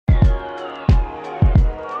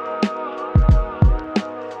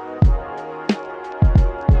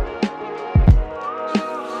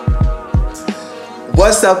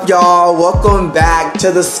What's up, y'all? Welcome back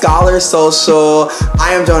to the Scholar Social.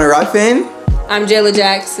 I am Jonah Ruffin. I'm Jayla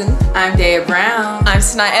Jackson. I'm Daya Brown. I'm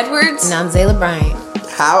Sanaa Edwards. And I'm Zayla Bryant.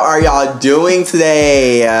 How are y'all doing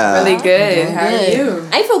today? Really good. How are you?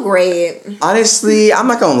 I feel great. Honestly, I'm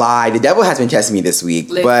not gonna lie. The devil has been testing me this week,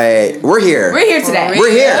 but we're here. We're here today. We're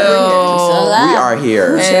here. So We are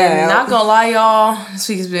here. And not gonna lie, y'all, this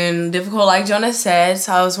week has been difficult, like Jonah said.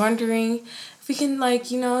 So I was wondering if we can,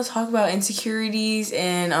 talk about insecurities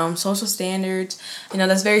and social standards.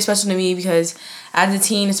 That's very special to me because as a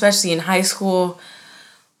teen, especially in high school,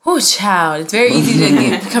 child, it's very easy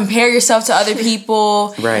to compare yourself to other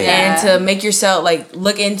people, right? And to make yourself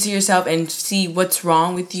look into yourself and see what's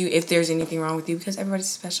wrong with you, if there's anything wrong with you, because everybody's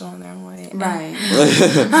special in their own way, right?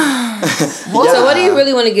 So, what do you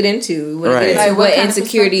really want to get into? What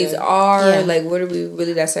insecurities are? Yeah. Like, what are we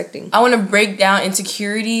really dissecting? I want to break down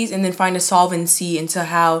insecurities and then find a solvency into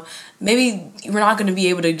how maybe we're not going to be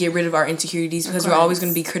able to get rid of our insecurities because we're always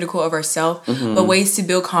going to be critical of ourselves, but ways to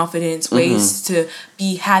build confidence, ways to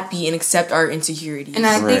be happy and accept our insecurities. And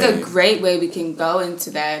I think a great way we can go into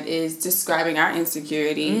that is describing our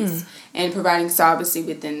insecurities and providing solvency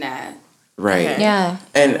within that. Right. Okay. Yeah.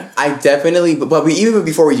 And I definitely, but even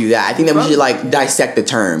before we do that, I think that we should dissect the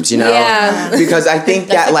terms, Yeah. because I think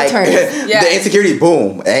that the insecurity,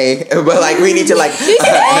 boom, but we need to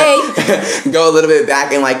go a little bit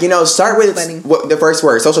back and start with the first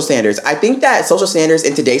word, social standards. I think that social standards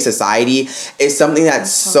in today's society is something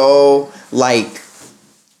that's so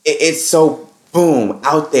it's so boom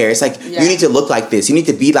out there. It's you need to look like this, you need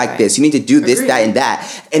to be like this, you need to do this,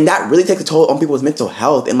 that, and that really takes a toll on people's mental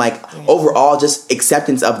health and overall just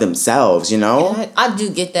acceptance of themselves. I do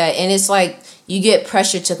get that, and it's you get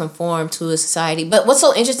pressure to conform to a society. But what's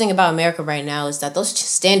so interesting about America right now is that those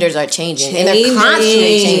standards are changing. And they're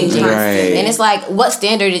constantly changing. Right. And it's what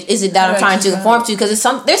standard is it that I'm trying to conform to? Because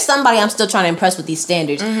there's somebody I'm still trying to impress with these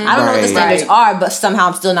standards. I don't know what the standards are, but somehow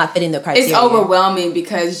I'm still not fitting the criteria. It's overwhelming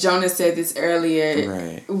because Jonah said this earlier.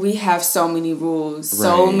 Right. We have so many rules,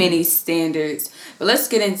 so many standards. But let's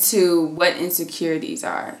get into what insecurities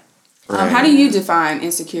are. Right. How do you define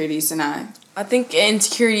insecurities, Sanaa? I think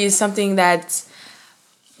insecurity is something that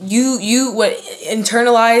you would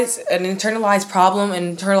internalize an internalized problem,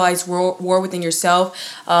 an internalized war within yourself,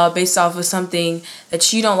 based off of something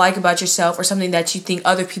that you don't like about yourself or something that you think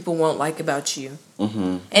other people won't like about you. Mm-hmm.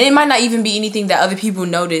 And it might not even be anything that other people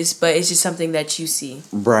notice, but it's just something that you see.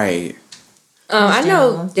 Right. I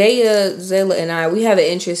know Daya, Zayla, and we have an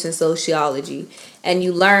interest in sociology, and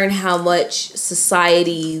you learn how much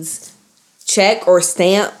society's check or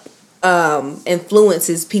stamp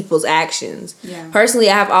influences people's actions. Yeah. Personally,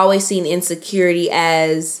 I have always seen insecurities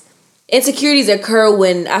occur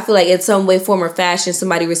when I feel in some way, form, or fashion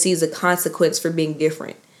somebody receives a consequence for being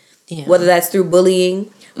different. Yeah. Whether that's through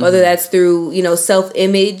bullying, whether that's through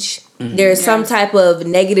self-image, there's some type of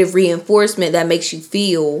negative reinforcement that makes you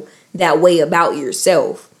feel that way about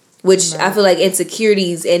yourself. Which I feel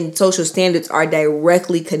insecurities and social standards are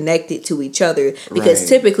directly connected to each other because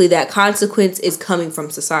typically that consequence is coming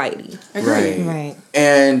from society. Right.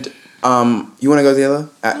 And you want to go, Zayla?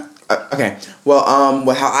 Okay. Well,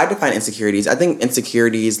 how I define insecurities, I think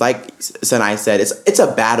insecurities, like Sanaa said, it's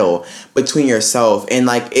a battle between yourself and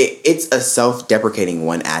it's a self-deprecating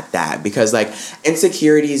one at that, because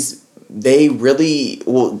insecurities, they really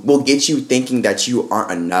will get you thinking that you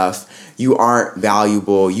aren't enough. You aren't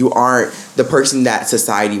valuable. You aren't the person that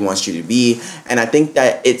society wants you to be. And I think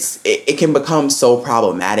that it can become so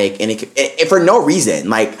problematic, and it for no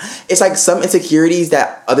reason. It's some insecurities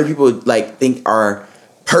that other people think are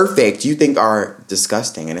perfect, you think are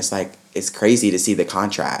disgusting, and it's crazy to see the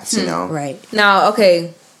contrast. Right now,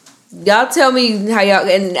 okay. Y'all tell me how y'all,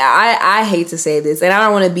 and I hate to say this, and I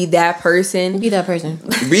don't want to be that person. Be that person.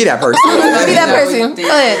 Be that person. Be that person. Go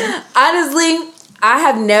ahead. Honestly, I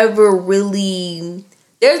have never really.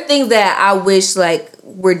 There's things that I wish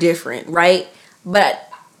were different, right? But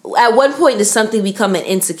at one point, does something become an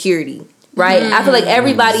insecurity, right? I feel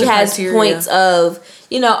everybody has points of,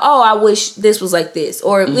 I wish this was like this,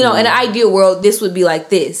 or in an ideal world, this would be like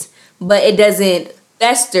this, but it doesn't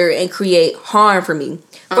fester and create harm for me.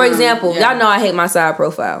 For example, y'all know I hate my side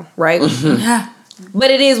profile, right?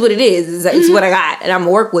 But it is what it is. It's what I got, and I'm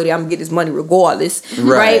gonna work with it. I'm gonna get this money regardless,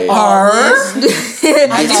 right? Today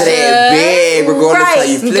big, regardless how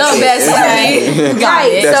you flip it.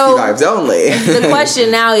 Right. So vibes only. The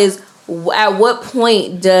question now is, at what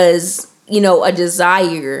point does a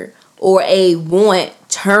desire or a want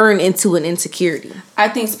turn into an insecurity? I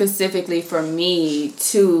think specifically for me,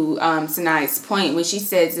 to Sanai's point, when she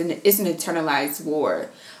says it's an internalized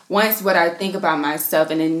war. Once what I think about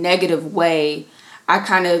myself in a negative way, I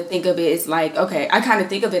kind of think of it as like, okay,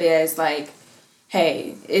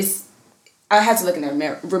 hey, I have to look in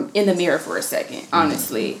the mirror for a second,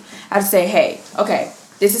 honestly. I have to say, hey, okay,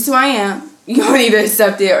 this is who I am. You don't need to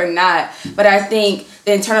accept it or not. But I think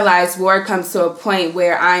the internalized war comes to a point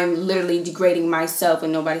where I'm literally degrading myself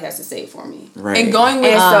and nobody has to say it for me. Right. And going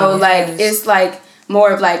with it's like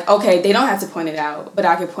more of like, okay, they don't have to point it out, but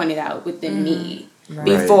I can point it out within me. Right.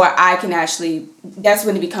 Before I can actually, that's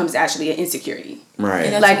when it becomes actually an insecurity.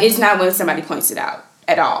 Right. Like, it's not when somebody points it out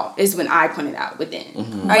at all. It's when I point it out within.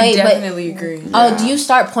 Mm-hmm. I definitely agree. Oh, do you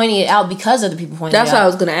start pointing it out because of the people pointing it out? That's what I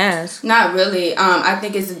was going to ask. Not really. I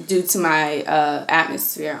think it's due to my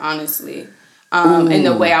atmosphere, honestly. And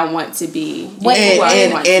the way I want to be.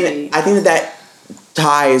 And I think that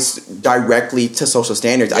ties directly to social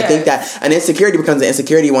standards. Yes. I think that an insecurity becomes an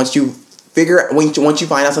insecurity once you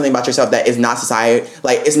find out something about yourself that is not society,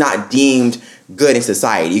 like it's not deemed good in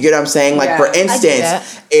society. You get what I'm saying? Like, for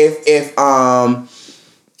instance, if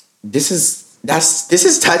this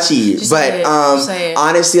is touchy, but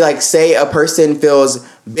honestly, like, say a person feels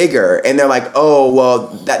bigger and they're like, oh, well,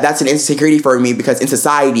 that's an insecurity for me because in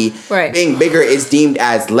society, being bigger is deemed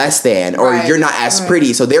as less than, or you're not as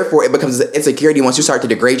pretty. So therefore it becomes an insecurity once you start to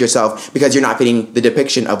degrade yourself because you're not fitting the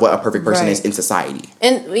depiction of what a perfect person is in society.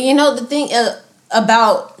 And you know, the thing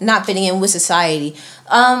about not fitting in with society,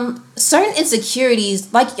 certain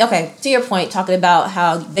insecurities, like, okay, to your point, talking about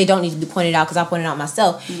how they don't need to be pointed out because I pointed out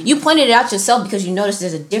myself. Mm-hmm. You pointed it out yourself because you noticed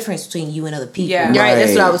there's a difference between you and other people. Yeah, right.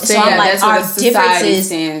 That's what I was saying.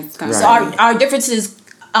 So I'm like, our differences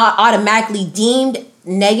are automatically deemed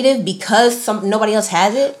negative because nobody else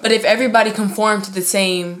has it. But if everybody conformed to the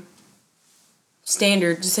same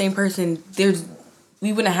standard, the same person,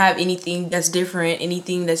 we wouldn't have anything that's different,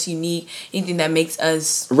 anything that's unique, anything that makes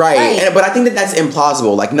us right. But I think that's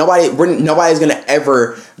implausible. Like, nobody's gonna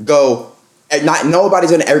ever go. Nobody's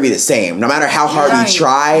gonna ever be the same. No matter how hard you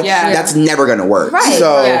try, that's never gonna work. Right.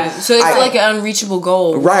 So it's like an unreachable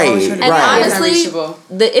goal. Right. And honestly,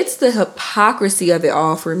 it's the hypocrisy of it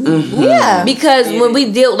all for me. Mm-hmm. Yeah. Because when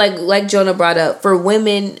we deal, like Jonah brought up, for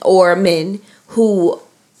women or men who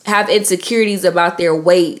have insecurities about their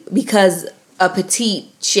weight because a petite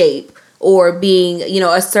shape or being,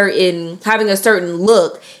 having a certain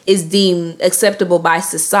look is deemed acceptable by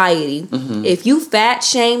society. Mm-hmm. If you fat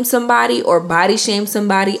shame somebody or body shame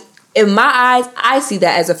somebody, in my eyes, I see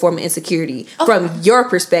that as a form of insecurity from your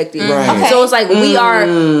perspective. Right. Okay. So it's like we are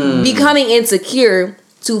becoming insecure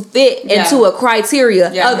to fit into a criteria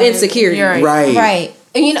of insecurity. Right.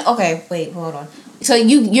 And wait, hold on. So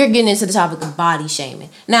you're getting into the topic of body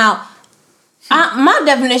shaming. Now, my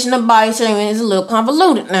definition of body shaming is a little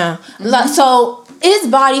convoluted now. Mm-hmm. So, is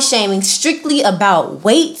body shaming strictly about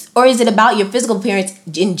weight, or is it about your physical appearance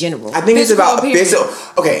in general? I think it's about physical.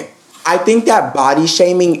 Okay, I think that body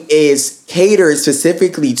shaming is catered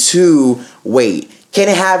specifically to weight. Can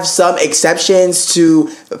it have some exceptions to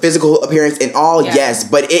physical appearance and all? Yeah. Yes,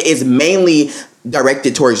 but it is mainly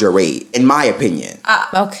directed towards your weight, in my opinion.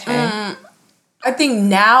 Okay. I think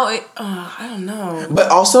now I don't know. But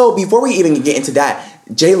also, before we even get into that,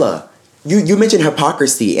 Jayla, you mentioned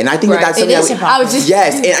hypocrisy, and I think that's something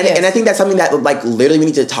and I think that's something that, like, literally we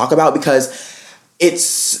need to talk about because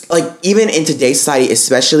it's like, even in today's society,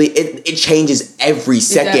 especially, it changes every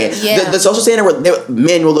second. The social standard where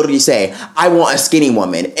men will literally say, "I want a skinny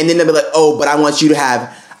woman," and then they'll be like, "Oh, but I want you to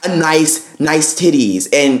have a nice titties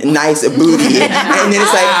and nice booty," and then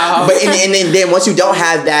it's like, and then once you don't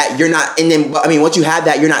have that, you're not. And then once you have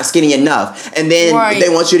that, you're not skinny enough. And then they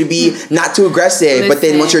want you to be not too aggressive. But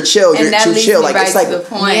then once you're chill, you're too chill. Like, it's like the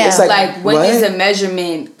point. It's like when is a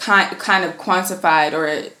measurement kind of quantified, or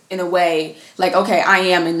in a way, like, okay, I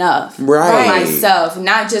am enough for myself,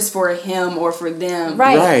 not just for him or for them.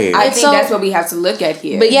 Right. I think that's what we have to look at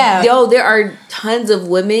here. But there are tons of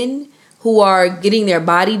women who are getting their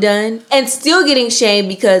body done and still getting shamed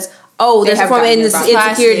because there's a form of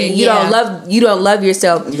insecurity. You don't love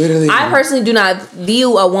yourself. Literally. I personally do not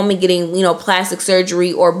view a woman getting, plastic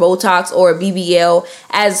surgery or Botox or BBL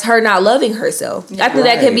as her not loving herself. I think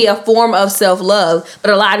that can be a form of self-love, but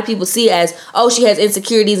a lot of people see it as, she has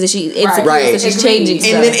insecurities and she's insecure, so she's changing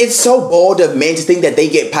stuff. And then it's so bold of men to think that they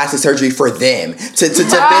get plastic surgery for them to fit into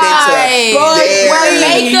their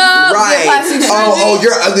makeup. Right.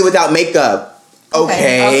 You're ugly without makeup.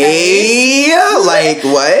 Okay. Like,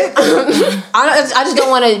 what? I just don't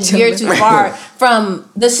want to veer too far from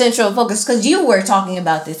the central focus, because you were talking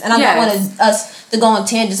about this, and I don't want us to go on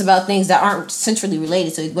tangents about things that aren't centrally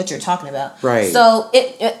related to what you're talking about. Right. So,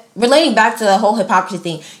 it relating back to the whole hypocrisy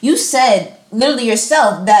thing, you said literally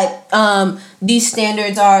yourself that these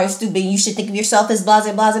standards are stupid. You should think of yourself as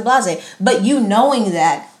blase, blase, blase. But you knowing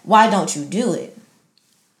that, why don't you do it?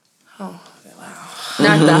 Oh, wow.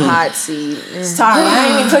 Not the hot seat. Sorry, I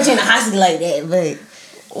didn't even put you in a hot seat like that, but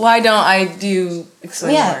Why don't I do?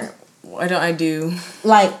 Explain Yeah. more. Why don't I do?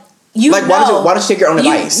 like you Like, know, why don't you take your own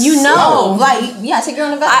advice? You know, Oh. like take your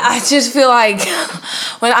own advice. I just feel like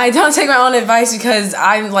when I don't take my own advice because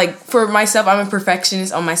I'm like, for myself, I'm a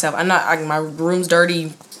perfectionist on myself. I'm not, my room's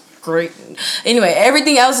dirty, great. Anyway,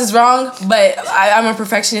 everything else is wrong, but I'm a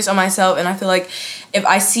perfectionist on myself, and I feel like if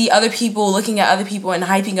I see other people looking at other people and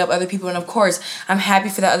hyping up other people, and of course, I'm happy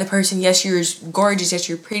for that other person. Yes, you're gorgeous. Yes,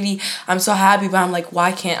 you're pretty. I'm so happy, but I'm like,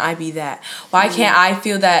 why can't I be that? Why can't I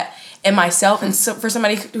feel that in myself? And so for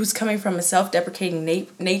somebody who's coming from a self-deprecating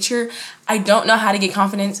nature, I don't know how to get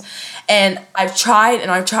confidence. And I've tried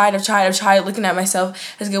looking at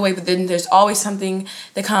myself as a good way, but then there's always something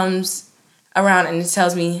that comes around and it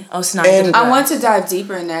tells me, oh, it's not And good. I want to dive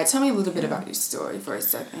deeper in that. Tell me a little bit about your story for a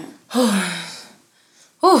second.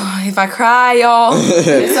 Ooh, if I cry, y'all. It's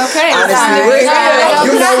okay. Honestly, we're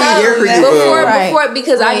here for you. Before,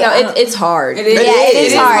 because I know it's hard. It is. It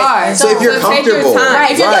is hard. So if you're take your comfortable, time.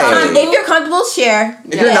 Right. If you're comfortable, share.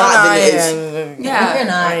 If you're not, then it's Yeah. If you're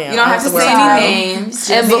not, You don't have to say any names.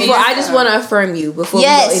 And Just before, say I just want to affirm you before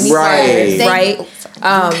Yes. we go any further, Right. right?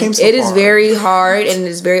 came so It is far. very hard and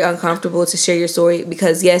it's very uncomfortable to share your story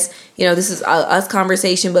because yes, you know, this is us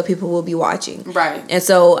conversation, but people will be watching. Right. And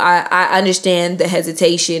so I understand the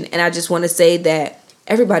hesitation, and I just want to say that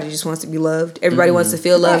everybody just wants to be loved. Everybody wants to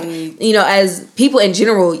feel loved. Right. You know, as people in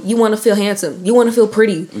general, you want to feel handsome. You want to feel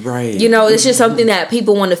pretty. Right. You know, it's just something that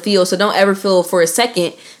people want to feel. So don't ever feel for a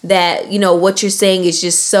second that, you know, what you're saying is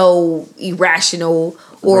just so irrational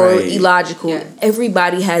or Right. illogical. Yeah.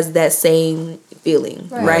 Everybody has that same feeling,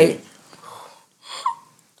 right?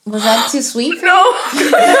 Was that too sweet for No.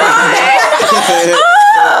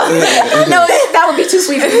 No, that would be too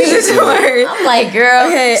sweet for me. I'm like, girl,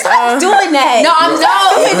 Okay, stop doing that. No, I'm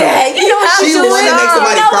not doing that. You know what She you're wants doing. to make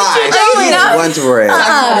somebody You know cry. what you're doing. She's one to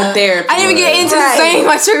it. Therapy. I didn't even get into Right. saying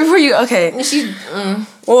my story for you. Okay. She's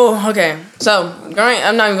Oh, okay. So,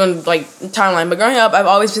 I'm not even going to, like, timeline, but growing up, I've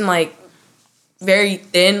always been, like, very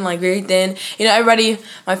thin. You know, everybody,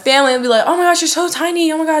 my family would be like, oh my gosh, you're so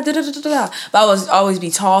tiny. Oh my God, da da da da da. But I was always be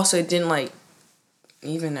tall, so it didn't, like,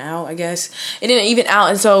 even out, I guess. It didn't even out.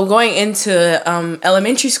 And so going into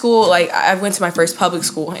elementary school, like, I went to my first public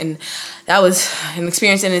school, and that was an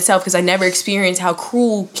experience in itself because I never experienced how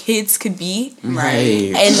cruel kids could be.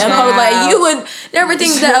 Right. And I was like, you would never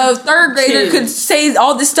think that a third grader could say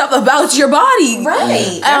all this stuff about your body.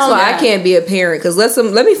 right. That's why I can't be a parent, because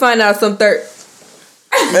let me find out some third.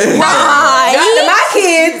 My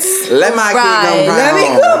kids. Let my Right. kid come Let me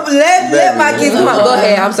home. go. Let my kids come out. Go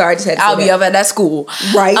ahead. I'm sorry. I just had to say I'll be that. up at that school.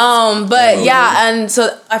 Right. But yeah, and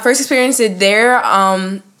so I first experienced it there.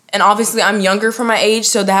 And obviously I'm younger for my age,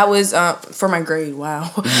 so that was for my grade.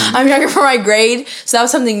 Wow, I'm younger for my grade, so that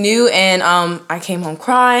was something new. And I came home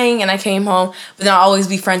crying, and I came home, but then I'll always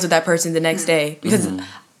be friends with that person the next day because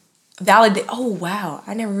oh wow,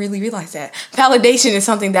 I never really realized that validation is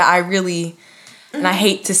something that I really. And I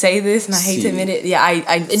hate to say this, and I hate to admit it. Yeah,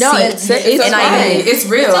 I No, see it's and fine. It's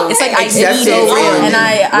real. it's like I Accept need it. it, Real. and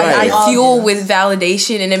I Right. fuel with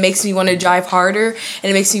validation, and it makes me want to drive harder,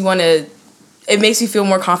 and it makes me feel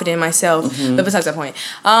more confident in myself. But besides that point,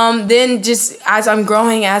 then just as I'm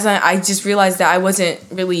growing, I just realized that I wasn't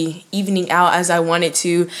really evening out as I wanted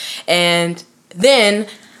to, and then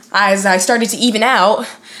as I started to even out.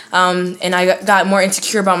 And I got more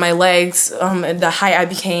insecure about my legs, and the height I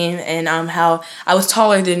became, and how I was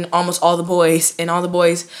taller than almost all the boys. And all the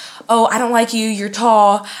boys, oh, I don't like you, you're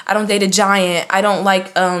tall, I don't date a giant, I don't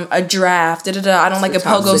like a giraffe, I don't like a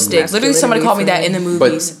pogo toxic stick. Literally, somebody called me that in the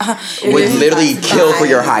movies. Would literally kill for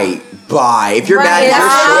your height. Bye. If you're bad,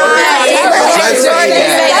 Right. you're short.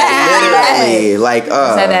 Just say that. Right. Literally. Like,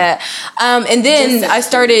 Said that. And then I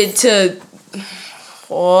started to.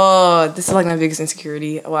 Oh, this is like my biggest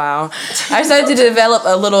insecurity. Wow. I started to develop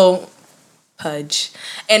a little pudge.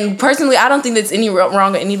 And personally, I don't think that's any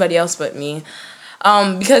wrong with anybody else but me.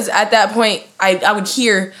 Because at that point, I would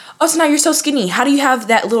hear, oh, Sanaa, you're so skinny. How do you have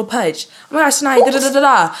that little pudge? Oh my gosh, Sanaa,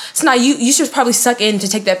 da-da-da-da-da. Sanaa, you should probably suck in to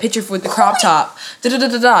take that picture with the crop top.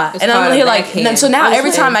 Da-da-da-da-da. And I'm here like, so now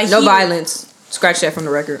every time I hear... No violence. Scratch that from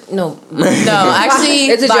the record. No. No, actually,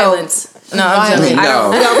 It's a violence. joke. No, I'm joking.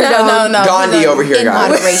 No. Gandhi over here, in guys.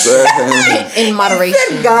 moderation. In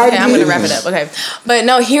moderation. Okay, I'm gonna wrap it up. Okay, but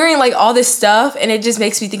no, hearing like all this stuff, and it just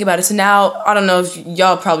makes me think about it. So now I don't know if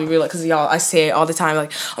y'all probably realize, because y'all, I say it all the time,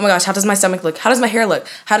 like, oh my gosh, how does my stomach look? How does my hair look?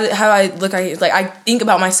 How do I look? Like I think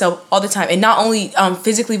about myself all the time, and not only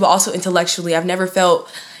physically but also intellectually. I've never felt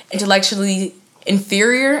intellectually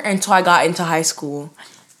inferior until I got into high school.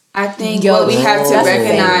 I think what we have to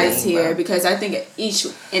recognize here, because I think each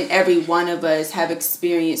and every one of us have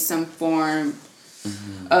experienced some form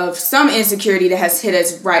of some insecurity that has hit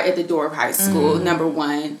us right at the door of high school, number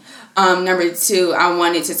one. Number two, I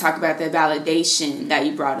wanted to talk about the validation that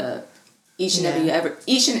you brought up. Each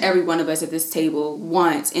and every one of us at this table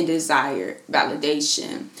wants and desire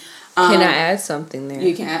validation. Can I add something there?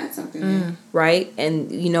 You can add something there. Right?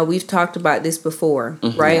 And, we've talked about this before,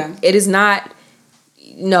 right? Yeah. It is not...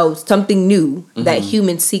 something new that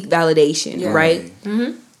humans seek validation, right?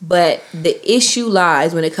 Mm-hmm. But the issue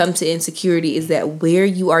lies when it comes to insecurity is that where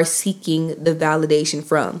you are seeking the validation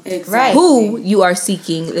from. Exactly. Who you are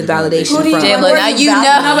seeking the validation from. Hold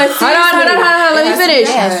on. Let me finish.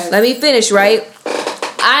 Yes. Let me finish, right?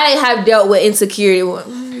 I have dealt with insecurity.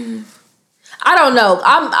 I don't know.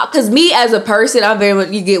 Because me as a person, I'm very much,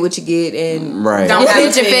 you get what you get, and don't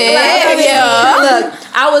fit your fit. Look,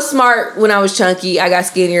 I was smart when I was chunky. I got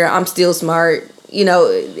skinnier. I'm still smart.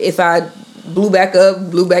 If I blew back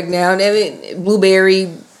up, blew back down,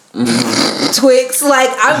 blueberry, Twix, like,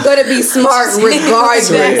 I'm gonna be smart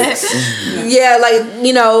regardless.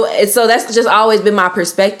 And so that's just always been my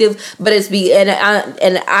perspective. But and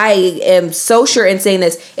I am so sure in saying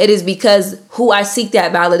this, it is because who I seek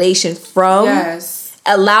that validation from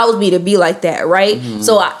allows me to be like that, right?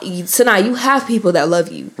 Mm-hmm. So now you have people that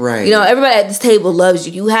love you, right? Everybody at this table loves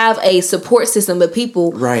you. You have a support system of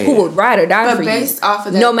people who would ride or die for you, off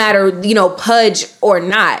of that, no matter pudge or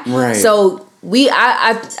not, right? So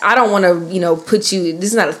I don't want to put you. This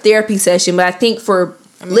is not a therapy session, but I think for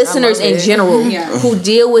listeners in general who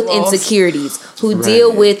deal with insecurities, who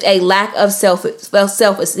deal with a lack of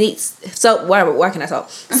self-esteem,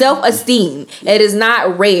 self-esteem. It is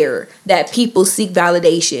not rare that people seek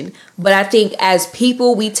validation, but I think as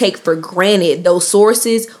people we take for granted those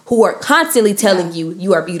sources who are constantly telling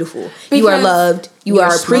you are beautiful, you are loved, you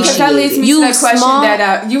are appreciated. That leads me to that question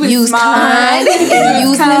that you kind and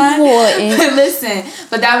you important. Listen,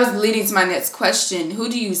 but that was leading to my next question. Who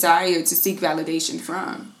do you desire to seek validation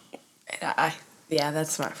from? Yeah,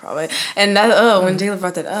 that's my problem. And that when Jayla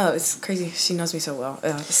brought that up, it's crazy. She knows me so well.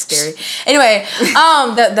 It's scary. Anyway,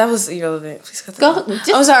 that was irrelevant. Please cut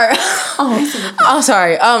that. I'm sorry. I'm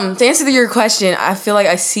sorry. To answer your question, I feel like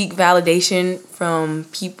I seek validation from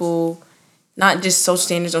people, not just social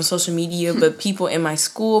standards on social media, but people in my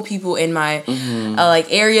school, people in my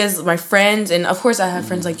areas, my friends, and of course I have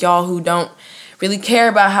friends like y'all who don't really care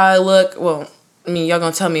about how I look. Well, I mean, y'all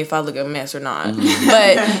gonna tell me if I look a mess or not.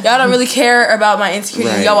 But y'all don't really care about my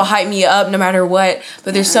insecurities. Right. Y'all will hype me up no matter what.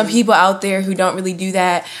 But there's some people out there who don't really do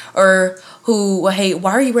that, or who will hate,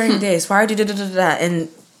 why are you wearing this? Why are you da-da-da-da-da?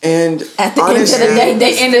 And at the honestly, end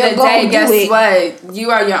of the day, guess what? You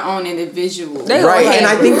are your own individual. Right. And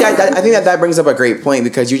I think that brings up a great point,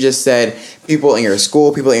 because you just said people in your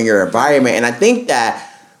school, people in your environment. And I think that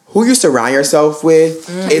who you surround yourself with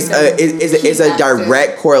is a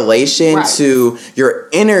direct correlation to your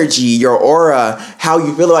energy, your aura, how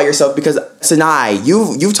you feel about yourself. Because Sanai,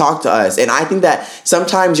 you've talked to us, and I think that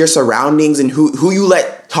sometimes your surroundings and who you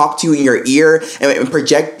let talk to you in your ear and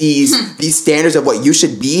project these standards of what you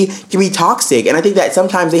should be can be toxic. And I think that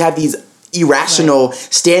sometimes they have these irrational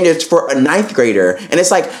standards for a 9th grader, and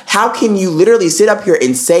it's like, how can you literally sit up here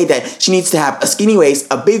and say that she needs to have a skinny waist,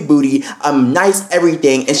 a big booty, nice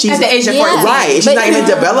everything, and she's at the age of 14, right? She's not even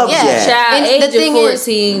developed yet. Child, age of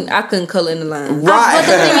 14, I couldn't color in the line. Right? But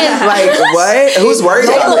the thing is, like, what? Who's worried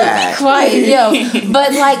about that? Right?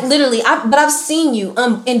 But like literally, I've seen you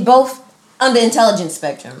in both on the intelligence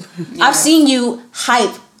spectrum. Yeah. I've seen you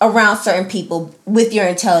hype around certain people with your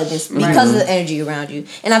intelligence because of the energy around you,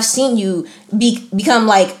 and I've seen you become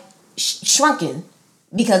like shrunken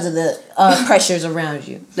because of the pressures around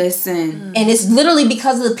you. Listen, and it's literally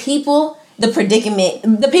because of the people, the predicament,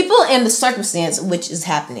 the people, and the circumstance which is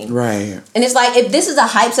happening. Right. And it's like, if this is a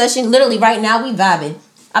hype session, literally right now we vibing.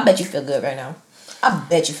 I bet you feel good right now. I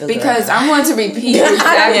bet you feel good. Because I want to repeat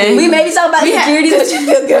exactly. We may be talking about insecurities, but you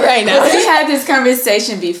feel good right now. We had this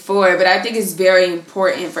conversation before, but I think it's very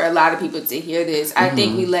important for a lot of people to hear this. I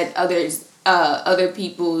think we let other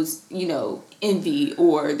people's, envy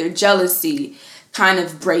or their jealousy kind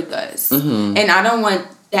of break us. And I don't want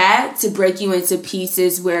that to break you into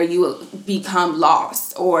pieces where you become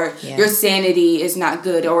lost, or your sanity is not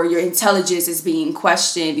good, or your intelligence is being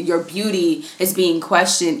questioned, your beauty is being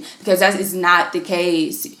questioned, because that is not the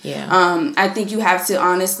case. I think you have to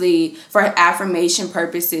honestly, for affirmation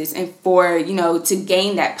purposes and for, you know, to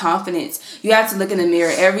gain that confidence, you have to look in the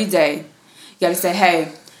mirror every day. You gotta say,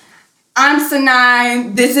 hey, I'm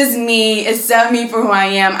Sanai, this is me, accept me for who I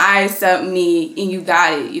am, I accept me, and you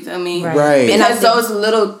got it, you feel me? Right. Because those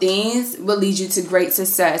little things will lead you to great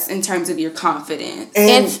success in terms of your confidence.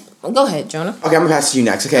 And go ahead, Jonah. Okay, I'm gonna pass to you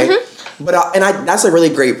next, okay? But that's a really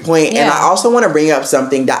great point. And I also want to bring up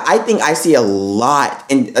something that I think I see a lot,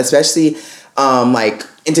 and especially like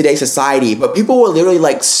in today's society, but people will literally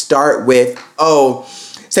like start with,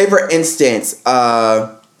 say for instance,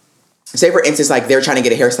 like they're trying to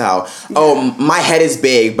get a hairstyle. Oh, my head is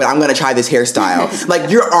big, but I'm going to try this hairstyle.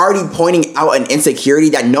 Like, you're already pointing out an insecurity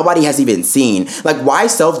that nobody has even seen. Like, why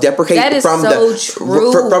self-deprecate from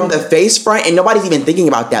the face front and nobody's even thinking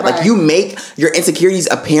about that? Right. Like, you make your insecurities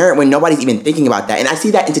apparent when nobody's even thinking about that. And I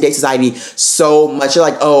see that in today's society so much. You're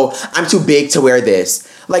like, oh, I'm too big to wear this.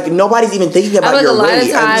 Like, nobody's even thinking about your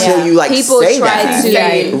weight until you, like, say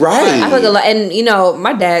that. Right. I feel like a lot, and, you know,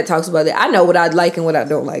 my dad talks about it. I know what I like and what I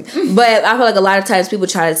don't like. But I feel like a lot of times people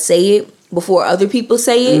try to say it before other people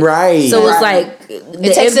say it. Right. So it's like, the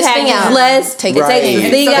impact is less. It takes the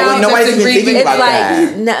thing out. Like, nobody's even thinking about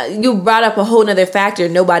that. No, you brought up a whole nother factor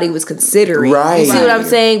nobody was considering. Right. You see what I'm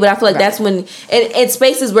saying? But I feel like that's when, and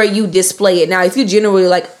spaces where you display it. Now, if you generally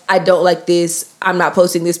like, I don't like this, I'm not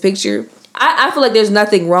posting this picture, I feel like there's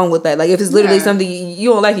nothing wrong with that. Like, if it's literally something you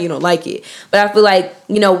don't like it, you don't like it. But I feel like,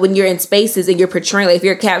 you know, when you're in spaces and you're portraying, like, if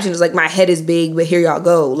your caption is like, my head is big, but here y'all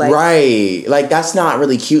go. Like, right. Like, that's not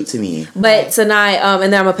really cute to me. But tonight,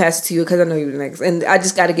 and then I'm going to pass it to you because I know you're the next. And I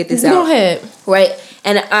just got to get this out. Go ahead. Right.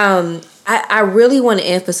 And I really want to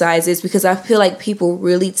emphasize this because I feel like people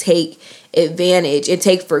really take advantage and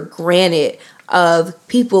take for granted of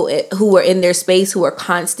people who are in their space who are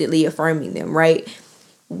constantly affirming them, right?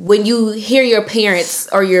 When you hear your parents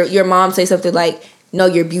or your mom say something like, no,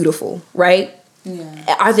 you're beautiful, right?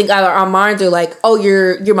 Yeah. I think our minds are like, oh,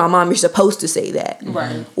 you're my mom, you're supposed to say that.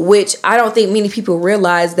 Right. Which I don't think many people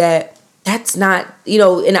realize that that's not, you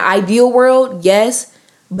know, in an ideal world, yes,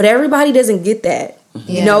 but everybody doesn't get that.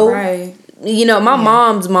 Yeah. You know? Right. You know, my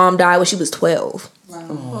mom's mom died when she was 12.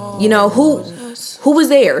 Wow. You know, who was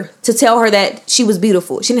there to tell her that she was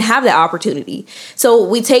beautiful? She didn't have that opportunity. So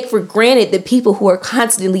we take for granted the people who are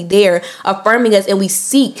constantly there affirming us, and we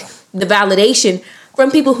seek the validation from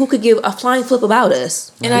people who could give a flying flip about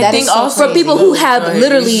us. And I think also from people who have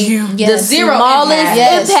literally the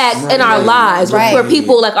smallest impact in our lives. Right. For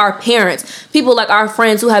people like our parents, people like our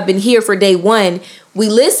friends who have been here for day one. We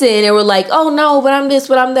listen and we're like, oh no, but I'm this,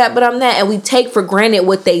 but I'm that, but I'm that. And we take for granted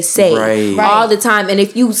what they say all the time. And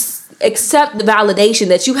if you accept the validation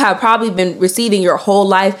that you have probably been receiving your whole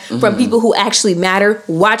life from people who actually matter,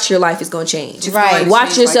 watch your life is going to change. Right.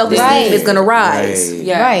 Watch your self-esteem is going to rise. Right.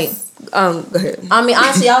 Yes. Go ahead. I mean,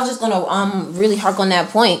 honestly, I was just going to really hark on that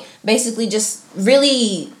point. Basically, just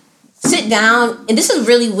really sit down, and this is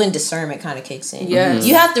really when discernment kind of kicks in. Yes.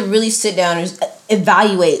 You have to really sit down and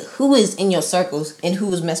evaluate who is in your circles and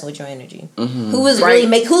who is messing with your energy. Who is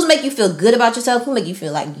really who's make you feel good about yourself, who make you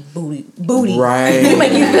feel like booty. Right. Who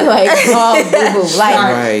make you feel like boo-boo.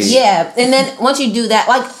 Like, yeah. And then once you do that,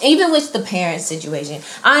 like, even with the parent situation,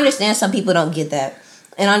 I understand some people don't get that.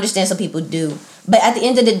 And I understand some people do. But at the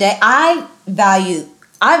end of the day,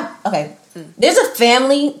 there's a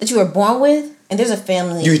family that you were born with, and there's a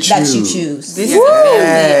family that you choose.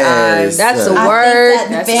 Yes. That's a word.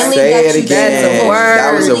 That the family that you choose, that's a word.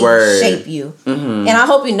 That was a word. Shape you. And I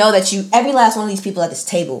hope you know that every last one of these people at this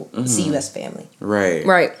table see you as family. Right.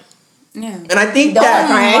 Right. Yeah. And I think that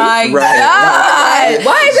my God.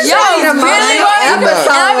 Why is it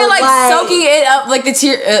I've been like soaking it up like the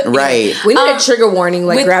tear. Right. We need a trigger warning,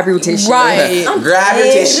 like grab your tissue. Right. Grab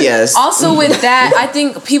your tissues. Also with that, I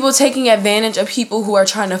think people taking advantage of people who are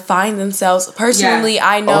trying to find themselves. Personally,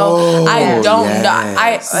 I know I don't know.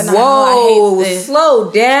 I hate this.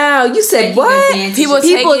 Slow down. You said what? People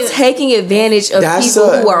taking advantage of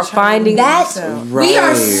people who are finding themselves. Right. We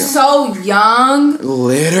are so young.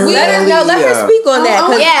 Literally. Let her speak on that.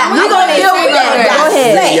 We're gonna deal with that. Go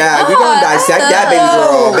ahead. Yeah, we're gonna dissect that,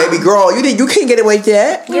 baby girl. You can't get away with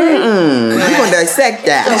that. We're gonna dissect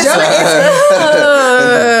that.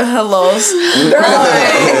 Hello. No,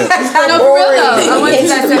 for real though. I want to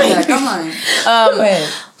dissect that. Come on.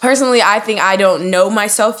 personally, I think I don't know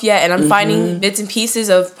myself yet, and I'm finding bits and pieces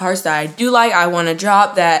of parts that I do like. I want to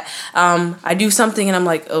drop that. I do something, and I'm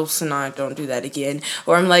like, oh, Sanaa, don't do that again.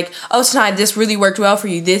 Or I'm like, oh, Sanaa, this really worked well for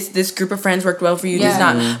you. This group of friends worked well for you. This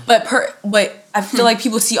not. But I feel like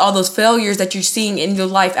people see all those failures that you're seeing in your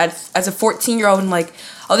life as a 14-year-old, and like,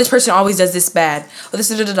 oh, this person always does this bad. Oh,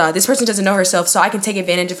 this person doesn't know herself, so I can take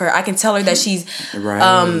advantage of her. I can tell her that she's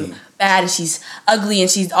bad and she's ugly and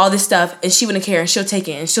she's all this stuff, and she wouldn't care, and she'll take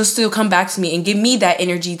it, and she'll still come back to me and give me that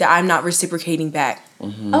energy that I'm not reciprocating back.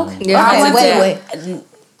 Okay. Yeah. Wait.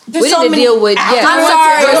 We need to deal with I'm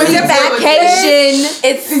sorry.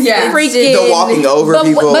 It's freaking The walking over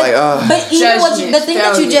people, But even the thing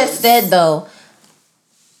that you just said though,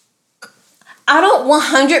 I don't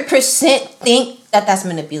 100% think that that's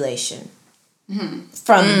manipulation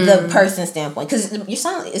from the person's standpoint. Because you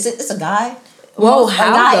sound it's a guy. Well, a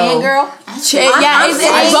how guy though? and girl. It's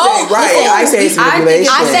both. I say it's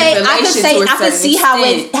manipulation. I can see how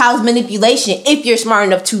it's manipulation if you're smart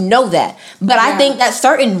enough to know that. But I think that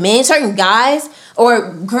certain men, certain guys,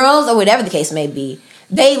 or girls, or whatever the case may be,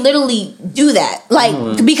 they literally do that,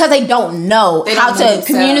 like because they don't know how to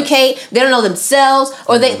communicate. They don't know themselves,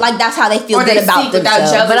 or they like that's how they feel good about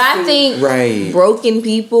themselves. But I think broken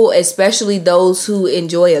people, especially those who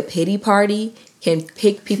enjoy a pity party, can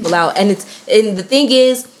pick people out. And the thing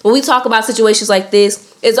is, when we talk about situations like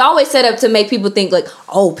this, it's always set up to make people think like,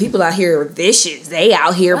 oh, people out here are vicious. They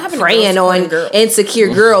out here preying on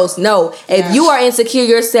insecure girls. No, if you are insecure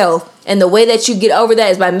yourself, and the way that you get over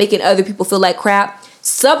that is by making other people feel like crap,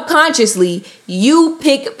 subconsciously you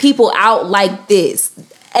pick people out like this.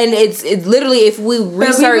 And it's literally, if we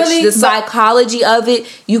research the psychology of it,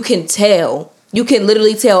 you can tell. You can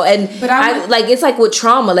literally tell. And it's like with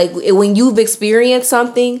trauma, like when you've experienced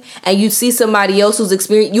something and you see somebody else who's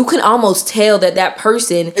experienced, you can almost tell that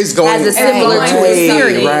person has a similar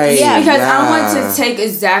experience. Right. Yeah, because I want to take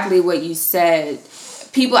exactly what you said.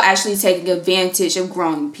 People actually taking advantage of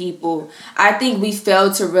grown people. I think we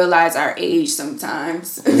fail to realize our age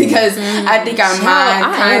sometimes because I think our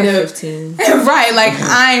mind kind of 15. Right, like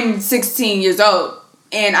I'm 16 years old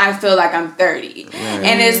and I feel like I'm 30. Right.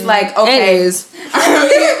 And it's like, okay,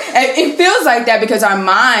 it feels like that because our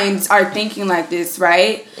minds are thinking like this,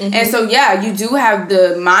 right? And so you do have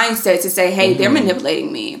the mindset to say, hey, they're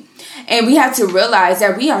manipulating me. And we have to realize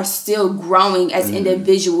that we are still growing as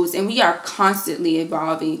individuals and we are constantly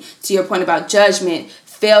evolving. To your point about judgment,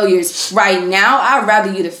 failures. Right now, I'd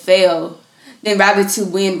rather you to fail than rather to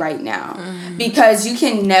win right now. Because you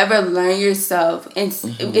can never learn yourself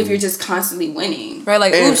if you're just constantly winning. Right,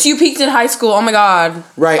 like, oops, you peaked in high school. Oh my God.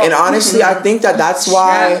 Right, and honestly, I think that's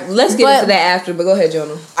why... Let's get into that after, but go ahead,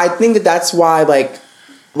 Jonah. I think that's why, like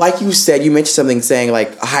you said, you mentioned something saying,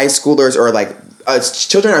 like, high schoolers or, like,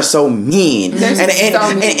 children are so mean, and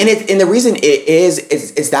the reason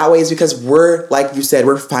it's that way is because we're, like you said,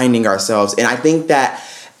 we're finding ourselves, and I think that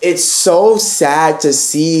it's so sad to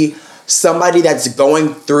see somebody that's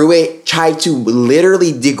going through it try to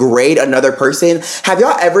literally degrade another person. Have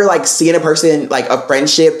y'all ever seen a person, like a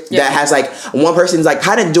friendship that has one person's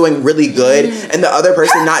kind of doing really good and the other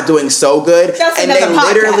person not doing so good, and they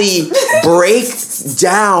literally break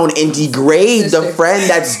down and degrade the friend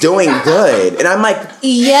that's doing good? And I'm like,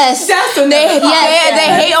 yes, they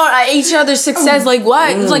hate on each other's success. Like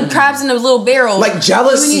what? It's like crabs in a little barrel. Like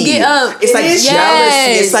jealousy. When you get up, it's like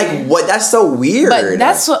jealousy. It's like what? That's so weird. But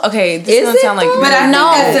that's what. Okay, this doesn't sound like. But I think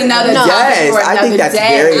that's another topic for another I think that's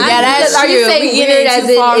day. very. Yeah, that's true. Are you saying weird as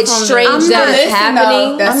in it's strange that it's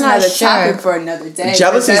happening? That's another topic for another day.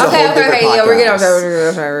 Jealousy is a whole different podcast. Yeah, we're getting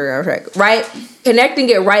off track. Right? Connecting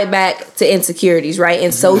it right back to insecurities, right?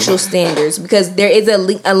 And social standards, because there is a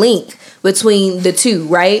link between the two,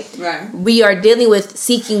 right? Right. We are dealing with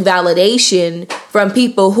seeking validation from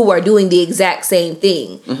people who are doing the exact same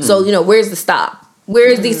thing. So, where's the stop?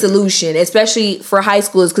 Where's the solution? Especially for high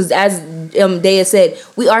schoolers, because as Dea said,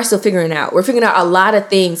 we are still figuring out. We're figuring out a lot of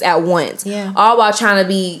things at once. Yeah. All while trying to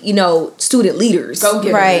be, student leaders.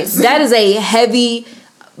 Right. That is a heavy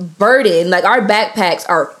burden. Like, our backpacks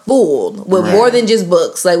are full with more than just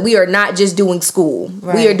books. Like, we are not just doing school.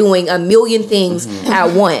 We are doing a million things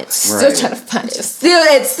at once. Still trying to find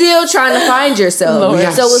yourself. Still trying to find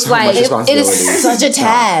yourself. So it's like it is such a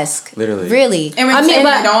task. Literally. Really. And we're taking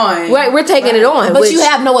it on. Right, we're taking it on. But you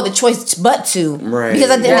have no other choice but to. Right. Because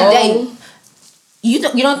at the end of the day, you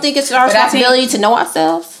don't think it's our responsibility to know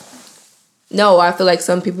ourselves? No, I feel like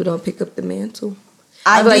some people don't pick up the mantle.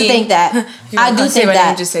 I do think that. I do think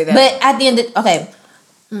that. Just say that. But at the end of,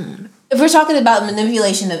 if we're talking about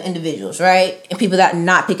manipulation of individuals, right? And people that are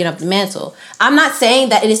not picking up the mantle, I'm not saying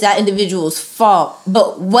that it is that individual's fault,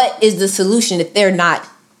 but what is the solution if they're not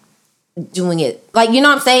doing it. Like, you know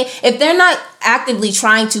what I'm saying? If they're not actively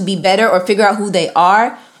trying to be better or figure out who they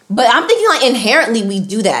are, but I'm thinking like inherently we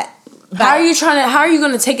do that. How are you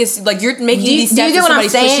going to take it? Like, you're making these steps and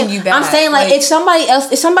somebody's pushing you back. I'm saying like if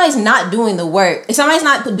somebody's not doing the work, if somebody's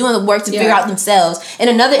not doing the work to figure out themselves, and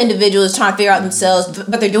another individual is trying to figure out themselves,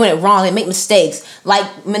 but they're doing it wrong, they make mistakes like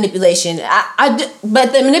manipulation.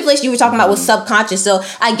 But the manipulation you were talking about was subconscious, so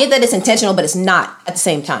I get that it's intentional, but it's not at the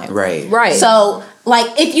same time. Right. So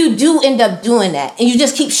like if you do end up doing that and you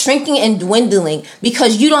just keep shrinking and dwindling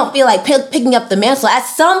because you don't feel like picking up the mantle, at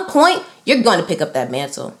some point you're going to pick up that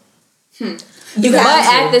mantle. But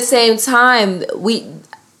at the same time,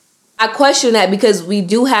 I question that because we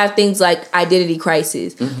do have things like identity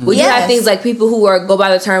crisis. We do have things like people who go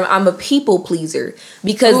by the term "I'm a people pleaser"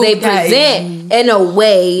 because they present in a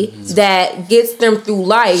way that gets them through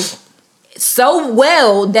life so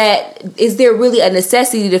well that is there really a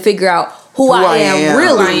necessity to figure out who I am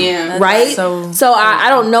really, right? So I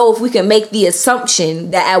don't know if we can make the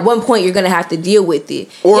assumption that at one point you're going to have to deal with it.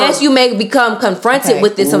 Yes, you may become confronted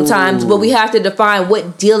with it sometimes, but we have to define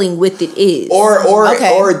what dealing with it is. Or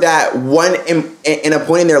that one in a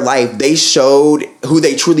point in their life they showed who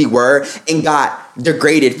they truly were and got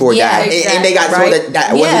degraded for that, and they got told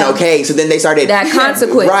that wasn't okay. So then they started that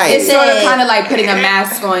consequence. It's sort of kind of like putting a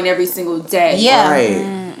mask on every single day.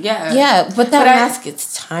 But that mask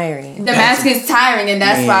is tiring. The mask is tiring, and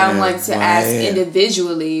that's why I want to ask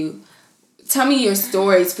individually. Tell me your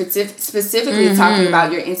story, specifically talking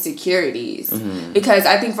about your insecurities, because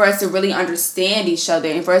I think for us to really understand each other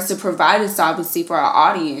and for us to provide a solvency for our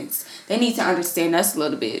audience, they need to understand us a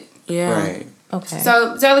little bit. Yeah. Right. Okay.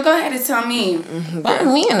 So, Jayla, go ahead and tell me. Put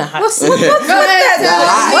me in the hot seat. Go ahead.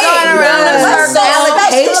 Going around the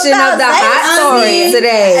allocation of the hot story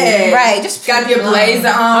today. Right. Just got your blazer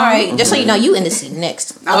on. All right. Just so you know, you in the seat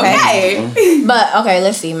next. Okay. But okay,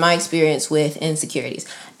 let's see my experience with insecurities.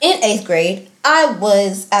 In 8th grade, I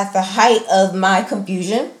was at the height of my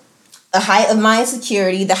confusion, the height of my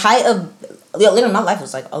insecurity, the height of literally my life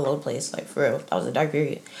was like all over the place, like for real. That was a dark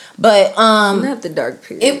period. But not the dark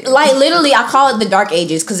period. It like literally I call it the dark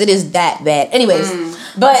ages because it is that bad. Anyways,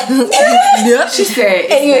 but she said.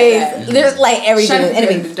 Anyways, there's like everything.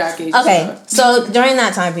 Anyway, the dark ages. Okay, so during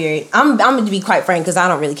that time period, I'm going to be quite frank because I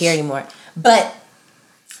don't really care anymore. But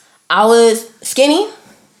I was skinny,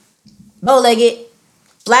 bow-legged,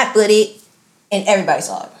 flat-footed, and everybody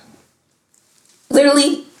saw it.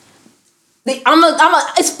 Literally.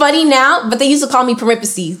 It's funny now, but they used to call me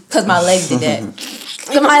parentheses because my legs did that.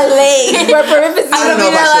 My legs were parentheses. I don't know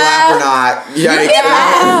if I should laugh or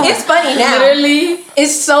not. It's funny now. Literally.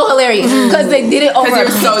 It's so hilarious because they did it over a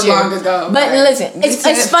picture. So long ago. But listen,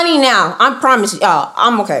 it's funny now. I promise y'all,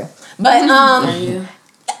 I'm okay. But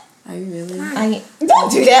Are you really?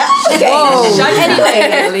 Don't do that. Okay.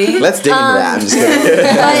 Anyway, let's dig into that. I'm just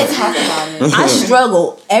kidding. But I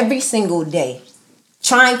struggle every single day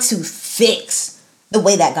trying to fix the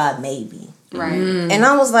way that God made me. Right. And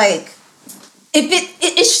I was like, if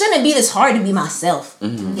it shouldn't be this hard to be myself.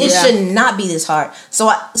 It should not be this hard.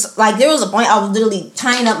 So there was a point I was literally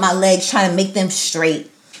tying up my legs, trying to make them straight.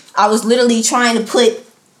 I was literally trying to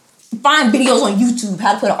find videos on YouTube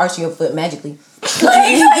how to put an arch in your foot magically.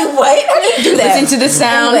 like what? How do you do that? Listen to the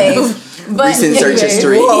sound. Recent search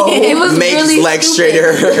history. It was makes really legs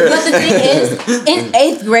stupid. straighter. But the thing is, in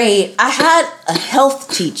 8th grade, I had a health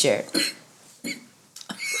teacher.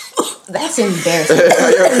 That's embarrassing.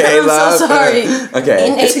 Are you okay, I'm love? so sorry. Okay.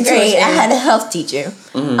 In 8th grade, I had a health teacher,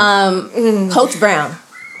 Coach Brown.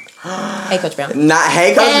 Hey, Coach Brown. Not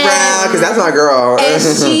hey, Coach Brown, because that's my girl.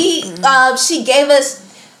 And she gave us,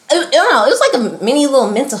 I don't know, it was like a mini little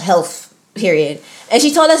mental health period. And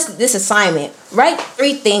she told us this assignment: write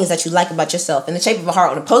 3 things that you like about yourself in the shape of a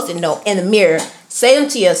heart on a post-it note in the mirror. Say them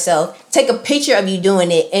to yourself. Take a picture of you doing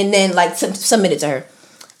it, and then submit it to her.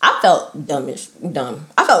 I felt dumb.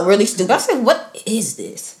 I felt really stupid. I said, "What is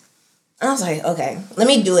this?" And I was like, "Okay, let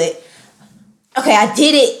me do it." Okay, I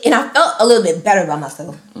did it, and I felt a little bit better about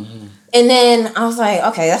myself. And then I was like,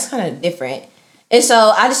 "Okay, that's kind of different." And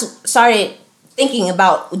so I just started thinking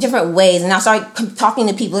about different ways, and I started talking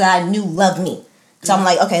to people that I knew loved me. So I'm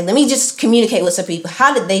like, okay, let me just communicate with some people.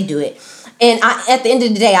 How did they do it? And at the end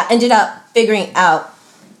of the day, I ended up figuring out,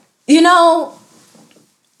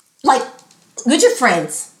 like, with your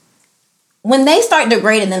friends, when they start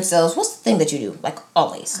degrading themselves, what's the thing that you do? Like,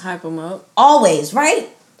 always. Hype them up. Always, right?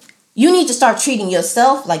 You need to start treating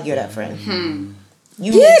yourself like you're that friend.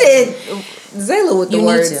 You get it. Zayla with the You need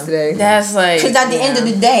words to. today. That's like... Because at the end of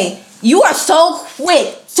the day, you are so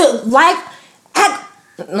quick to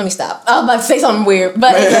Let me stop. I was about to say something weird,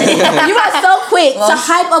 but you are so quick to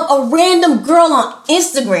hype up a random girl on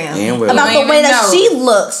Instagram about the way that she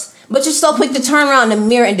looks. But you're so quick to turn around in the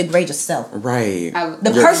mirror and degrade yourself. Right.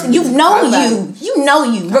 The person, you know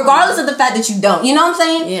you, regardless of the fact that you don't. You know what I'm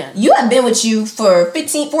saying? Yeah. You have been with you for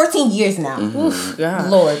 14 years now. Oof, God.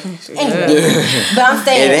 Lord. Anyway. But I'm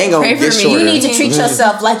saying, it ain't gonna get shorter. You need to treat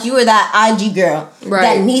yourself like you are that IG girl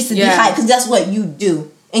that needs to be hyped, because that's what you do.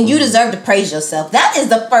 And you deserve to praise yourself. That is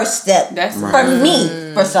the first step for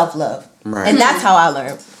me for self-love. Right. And that's how I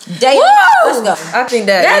learned. Let's go. I think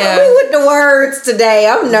that's me with the words today.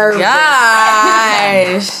 I'm nervous.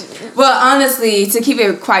 Gosh. Well, honestly, to keep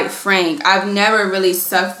it quite frank, I've never really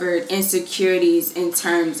suffered insecurities in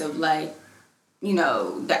terms of like, you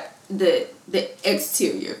know, the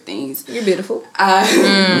exterior things. You're beautiful. No.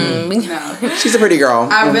 She's a pretty girl.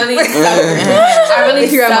 I really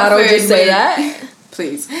if you're a model, just say that.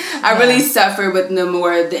 Please. I really suffer with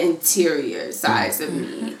the interior sides of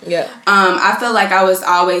me. Yeah. I feel like I was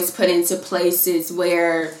always put into places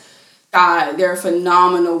where there are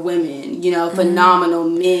phenomenal women, you know, phenomenal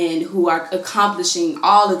men who are accomplishing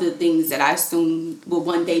all of the things that I soon will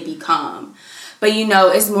one day become. But, you know,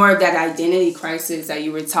 it's more of that identity crisis that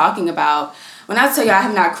you were talking about. When I tell you I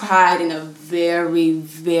have not cried in a very,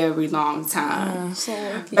 very long time.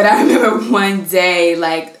 But I remember one day,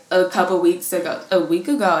 like a week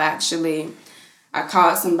ago actually, I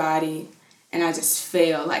called somebody and I just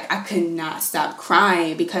felt like I could not stop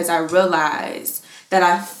crying because I realized that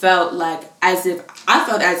I felt as if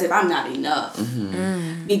I'm not enough.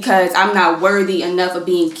 Because I'm not worthy enough of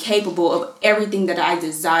being capable of everything that I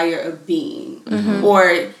desire of being.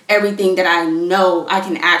 Or everything that I know I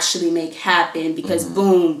can actually make happen because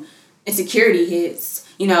boom, insecurity hits.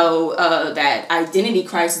 You know, that identity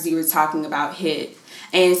crisis you were talking about hit.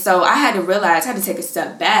 And so I had to take a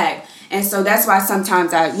step back. And so that's why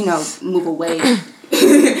sometimes I, you know, move away.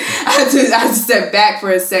 I have to step back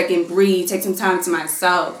for a second, breathe, take some time to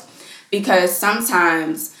myself. Because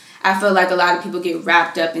sometimes I feel like a lot of people get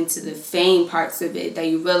wrapped up into the fame parts of it, that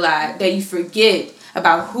you realize, that you forget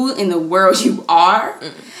about who in the world you are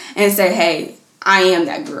and say, hey, I am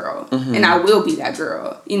that girl and I will be that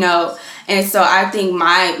girl, you know? And so I think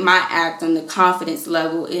my act on the confidence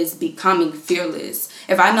level is becoming fearless.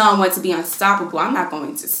 If I know I want to be unstoppable, I'm not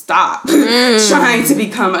going to stop trying to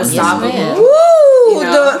become unstoppable. Yes, woo! You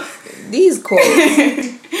know? These quotes.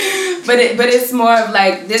 But it's more of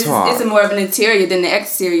like this. It's more of an interior than the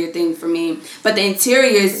exterior thing for me. But the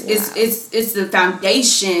interior is the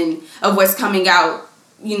foundation of what's coming out,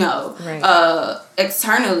 you know,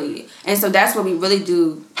 externally. And so that's what we really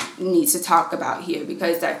do need to talk about here,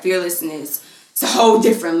 because that fearlessness is a whole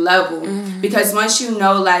different level. Because once you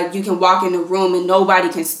know, like, you can walk in the room and nobody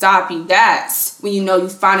can stop you, that's when you know you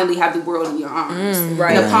finally have the world in your arms. In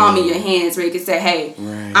the palm of your hands, where you can say, hey,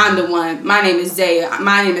 I'm the one. My name is Zaya.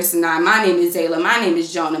 My name is Sanai. My name is Zayla. My name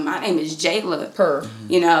is Jonah. My name is Jayla.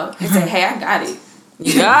 You know, and say, hey, I got it.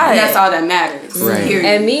 You got it. That's all that matters. Right. Period.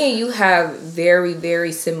 And me and you have very,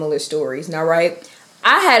 very similar stories. Now, right?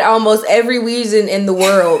 I had almost every reason in the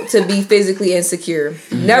world to be physically insecure.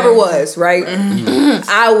 Never was, right?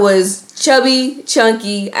 I was chubby,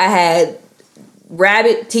 chunky. I had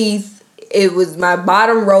rabbit teeth. It was, my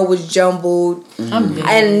bottom row was jumbled.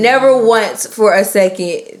 And never once for a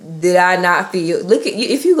second did I not feel, look at you,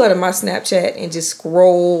 if you go to my Snapchat and just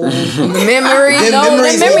scroll the memory. The memory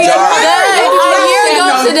a year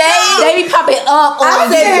ago today, they be popping up. I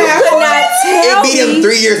said you could not tell it beat him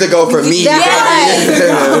 3 years ago for me.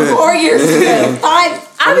 4 years ago.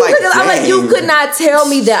 I'm like, you could not tell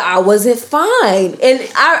me that I wasn't fine. And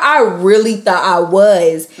I really thought I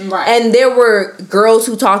was. Right. And there were girls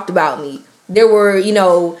who talked about me. There were, you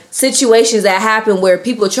know, situations that happened where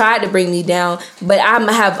people tried to bring me down, but I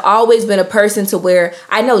have always been a person to where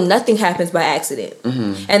I know nothing happens by accident.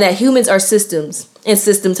 And that humans are systems, and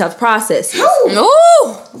systems have processes.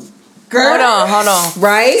 Ooh. Girl. Hold on.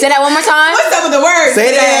 Right? Say that one more time. What's up with the words?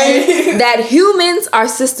 Say that. That humans are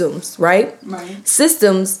systems, right? Right.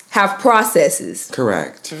 Systems have processes.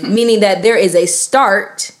 Correct. Meaning that there is a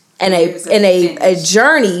start and a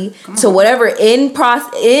journey to whatever end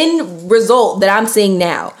result that I'm seeing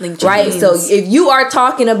now, right? So if you are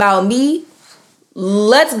talking about me,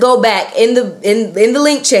 let's go back in the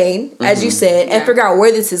link chain, as you said, and figure out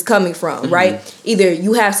where this is coming from, right? Either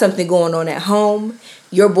you have something going on at home,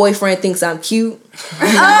 your boyfriend thinks I'm cute.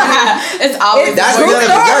 It's always That's none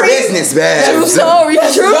of your business, man. True story. your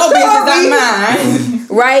business, not mine.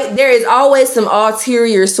 Right? There is always some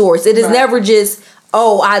ulterior source. It is never just,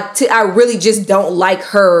 oh, I really just don't like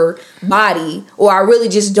her body, or I really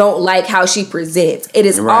just don't like how she presents. It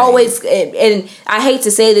is always, and I hate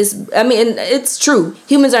to say this, I mean, it's true.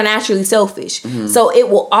 Humans are naturally selfish. So it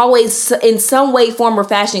will always, in some way, form, or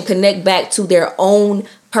fashion, connect back to their own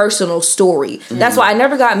personal story. That's why I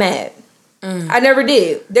never got mad. I never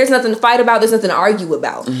did. There's nothing to fight about. There's nothing to argue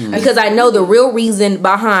about. Because I know the real reason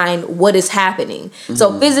behind what is happening.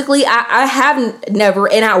 So physically, I have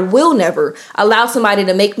never, and I will never, allow somebody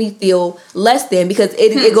to make me feel less than, because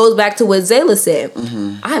it goes back to what Zayla said.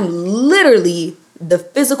 I'm literally the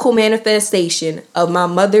physical manifestation of my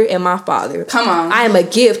mother and my father. Come on. I am a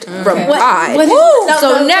gift from God.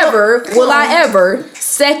 No, never will I ever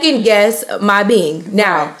second guess my being.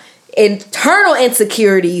 Now, internal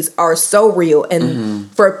insecurities are so real, and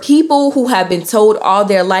for people who have been told all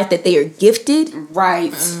their life that they are gifted,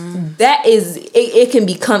 that is, it can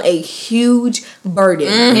become a huge burden.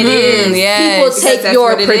 It is. People take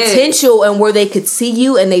your potential and where they could see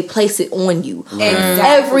you, and they place it on you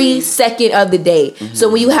every second of the day. So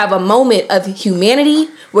when you have a moment of humanity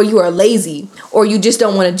where you are lazy, or you just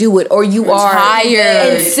don't want to do it, or you are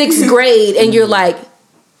tired in 6th grade and you're like,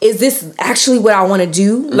 is this actually what I want to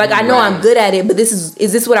do? Like, I know I'm good at it, but is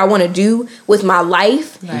this what I want to do with my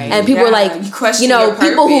life? And people are like,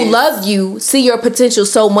 people who love you see your potential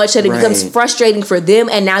so much that it becomes frustrating for them,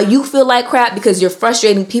 and now you feel like crap because you're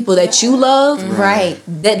frustrating people that you love.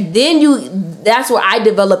 That's where I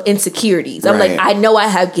develop insecurities. I'm like, I know I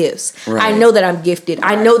have gifts. I know that I'm gifted.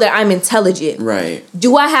 I know that I'm intelligent.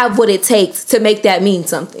 Do I have what it takes to make that mean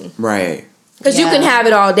something? Because you can have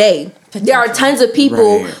it all day. There are tons of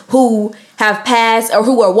people who have passed, or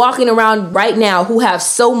who are walking around right now, who have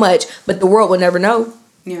so much, but the world will never know.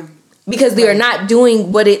 Because they are not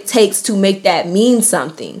doing what it takes to make that mean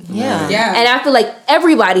something. And I feel like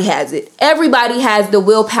everybody has it. Everybody has the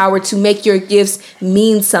willpower to make your gifts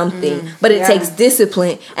mean something. But it takes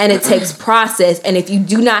discipline, and it takes process. And if you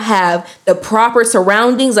do not have the proper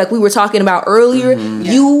surroundings, like we were talking about earlier,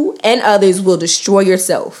 you and others will destroy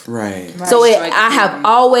yourself. So I have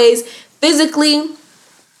always, physically,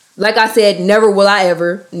 like I said, never will I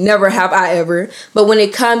ever, never have I ever. But when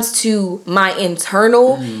it comes to my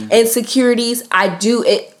internal insecurities,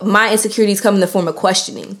 my insecurities come in the form of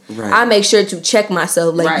questioning. I make sure to check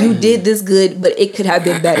myself. Like, you did this good, but it could have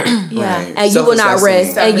been better. And you will not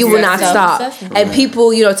rest, and you will not stop. And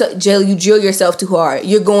people, you drill yourself too hard.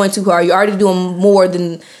 You're going too hard. You're already doing more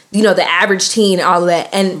than, the average teen, all of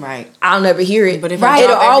that. And I'll never hear it. But it'll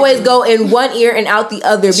always go in one ear and out the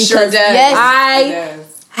other, because I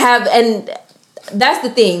have, and that's the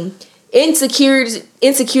thing,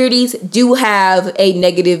 insecurities do have a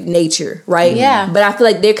negative nature, right? But I feel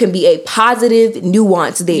like there can be a positive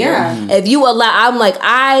nuance there. If you allow, I'm like,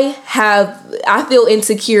 I feel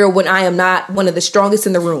insecure when I am not one of the strongest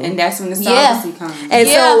in the room, and that's when the jealousy comes. And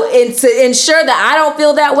so, and to ensure that I don't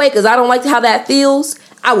feel that way, because I don't like how that feels,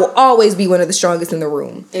 I will always be one of the strongest in the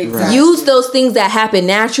room. Use those things that happen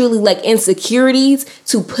naturally, like insecurities,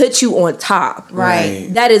 to put you on top.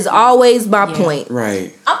 That is always my point.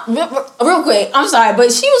 Real quick, I'm sorry,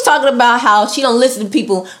 but she was talking about how she don't listen to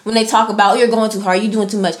people when they talk about, you're going too hard, you're doing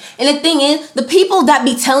too much. And the thing is, the people that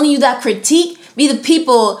be telling you that critique be the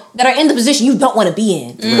people that are in the position you don't want to be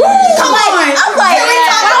in. I'm like, why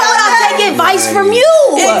would I take advice from you?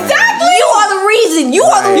 Exactly. You are the reason. You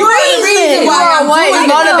are the reason why I'm doing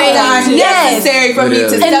motivating. Necessary for me to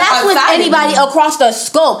step and that's with outside anybody across the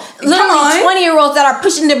scope. Literally 20-year-olds that are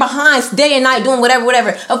pushing their behinds day and night, doing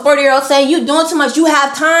whatever. A 40-year-old saying, you doing too much, you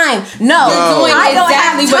have time. No, I don't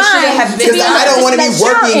have time. Because I don't want to be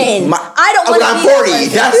working. I don't want to be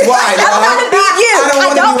 40. That's why. I don't want to be you. I don't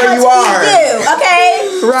want to be where you are.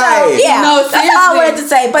 Okay? Right. So, yeah. No, seriously. That's all I wanted to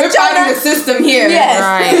say. But we're fighting the system here. Yes.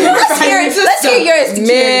 Let's hear your insecurity,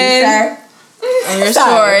 sir. And your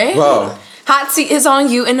story. Whoa. Hot seat is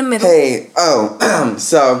on you in the middle. Hey,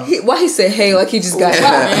 so. Why he said hey like he just got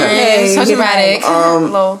hey, so dramatic.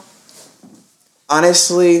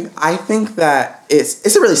 Honestly, I think that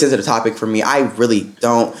it's a really sensitive topic for me. I really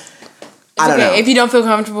don't. I don't know. If you don't feel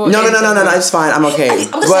comfortable. No, it's fine. I'm okay.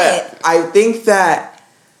 But I think that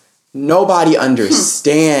nobody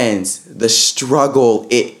understands the struggle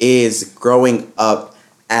it is growing up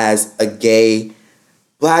as a gay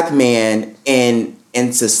black man in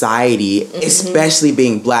society, especially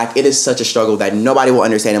being black. It is such a struggle that nobody will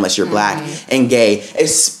understand unless you're black and gay,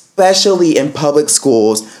 especially in public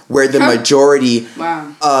schools where the majority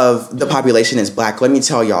of the population is black. Let me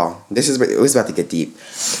tell y'all, it was about to get deep.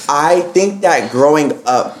 I think that growing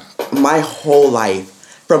up my whole life,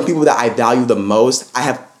 from people that I value the most, I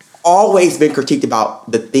have always been critiqued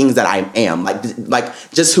about the things that I am, like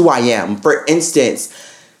just who I am. For instance,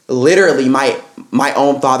 literally my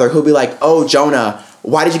own father, who'll be like, "Oh, Jonah,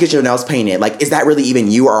 why did you get your nails painted? Like, is that really even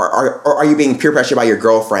you, or are you being peer pressured by your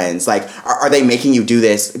girlfriends? Like, are they making you do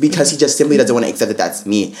this?" Because he just simply doesn't want to accept that that's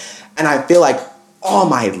me. And I feel like all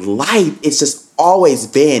my life, it's just always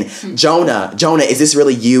been, Jonah, is this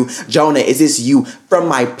really you? Jonah, is this you? From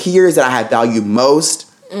my peers that I have valued most,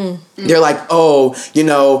 they're like, "Oh,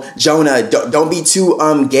 Jonah, don't be too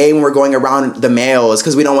gay when we're going around the males,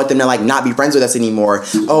 because we don't want them to like not be friends with us anymore.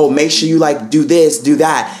 Oh, make sure you like do this, do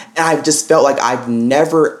that." And I've just felt like I've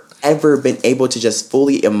never ever been able to just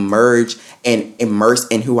fully emerge and immerse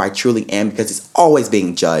in who I truly am, because it's always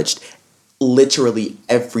being judged literally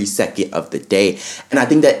every second of the day. And I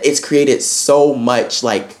think that it's created so much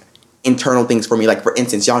like internal things for me. Like, for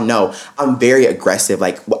instance, y'all know I'm very aggressive.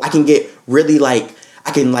 Like, I can get really like,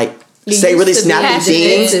 I can like say really snappy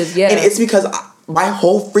things. Yeah. And it's because my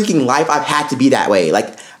whole freaking life I've had to be that way.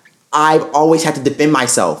 Like, I've always had to defend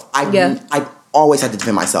myself. I've always had to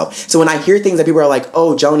defend myself. So when I hear things that people are like,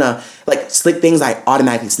 "Oh, Jonah," like slick things, I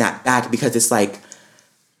automatically snap back, because it's like,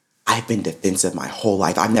 I've been defensive my whole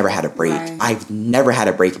life. I've never had a break. Right. I've never had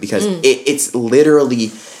a break, because it's literally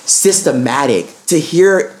systematic to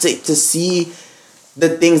see the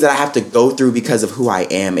things that I have to go through because of who I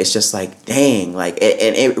am. It's just like, dang, like,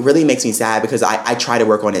 and it really makes me sad, because I try to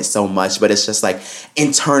work on it so much, but it's just like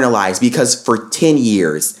internalized, because for 10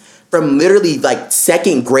 years, from literally like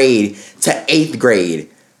 2nd grade to 8th grade,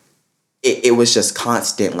 it was just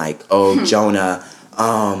constant like, "Oh, Jonah,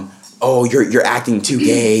 oh, you're acting too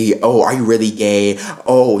gay. Oh, are you really gay?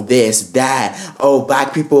 Oh, this, that. Oh,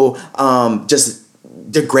 black people just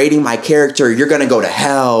degrading my character. You're gonna go to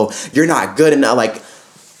hell. You're not good enough." Like,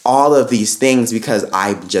 all of these things, because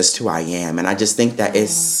I'm just who I am. And I just think that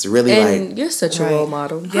it's really and you're such a role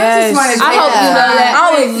model. Yes. I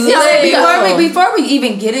hope you know that. Before we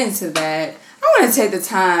even get into that, I want to take the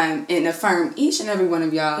time and affirm each and every one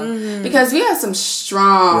of y'all, because we have some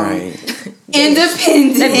strong,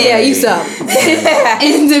 independent,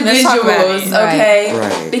 individuals. Okay,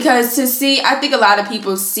 right. Because I think a lot of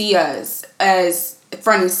people see us as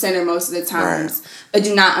front and center most of the times, but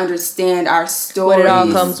do not understand our story. What it all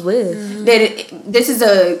comes with. This is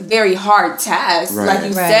a very hard task. Right. Like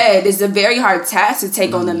you said, it's a very hard task to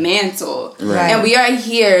take on the mantle. Right. And we are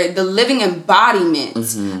here, the living embodiment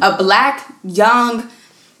of Black, young,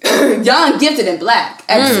 gifted, and Black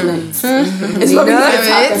excellence. Is what we're going to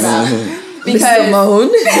talk about. Because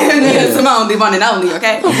Simone, the one and only,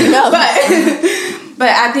 okay? But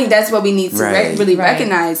I think that's what we need to really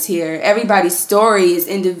recognize here. Everybody's story is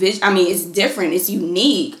individual. I mean, it's different. It's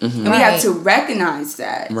unique. And we have to recognize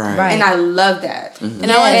that. Right. And I love that.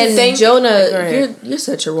 And I want to thank Jonah. You're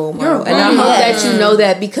such a role model. And I hope that you know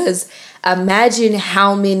that, because imagine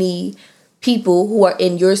how many people who are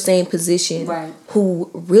in your same position who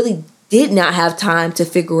really did not have time to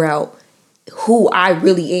figure out who I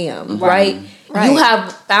really am. Right. You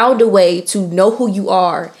have found a way to know who you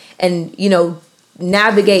are and,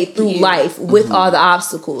 navigate through life with all the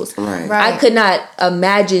obstacles. I could not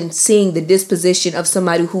imagine seeing the disposition of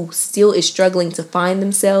somebody who still is struggling to find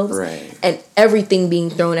themselves and everything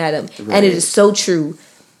being thrown at them. And it is so true.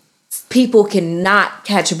 People cannot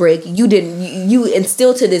catch a break. You didn't. You and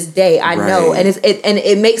still to this day, I know, and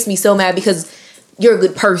it makes me so mad, because you're a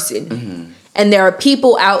good person, and there are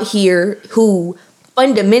people out here who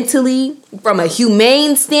fundamentally, from a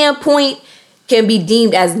humane standpoint, can be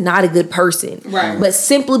deemed as not a good person. But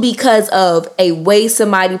simply because of a way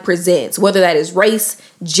somebody presents, whether that is race,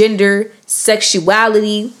 gender,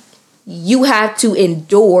 sexuality, you have to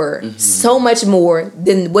endure so much more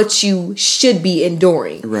than what you should be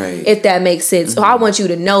enduring. If that makes sense. So I want you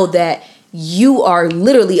to know that you are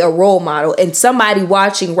literally a role model, and somebody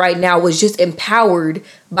watching right now was just empowered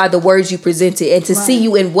by the words you presented, and to see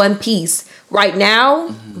you in one piece right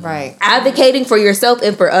now, advocating for yourself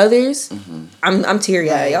and for others. I'm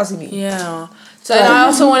teary-eyed. Y'all see me. Yeah. So and I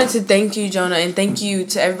also wanted to thank you, Jonah, and thank you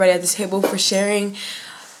to everybody at this table for sharing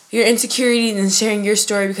your insecurities and sharing your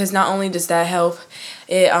story, because not only does that help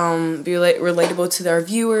it be relatable to our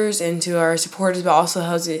viewers and to our supporters, but also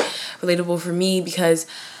helps it relatable for me, because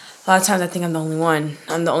a lot of times I think I'm the only one.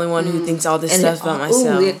 I'm the only one who thinks all this stuff about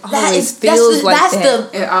myself. That's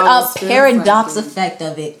the paradox effect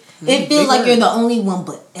of it. It feels like you're the only one,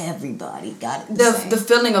 but everybody got it. The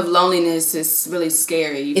feeling of loneliness is really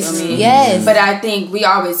scary. You feel me? Yes. But I think we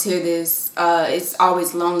always hear this. It's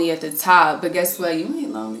always lonely at the top, but guess what? You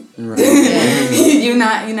ain't lonely. You're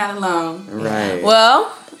not alone. Right.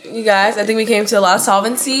 Well, you guys, I think we came to a lot of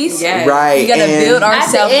solvencies. Yes. Right. We gotta build At the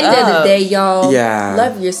ourselves end up. of the day, y'all, Yeah.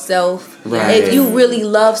 love yourself. Right. If you really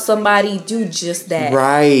love somebody, do just that.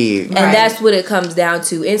 Right. And that's what it comes down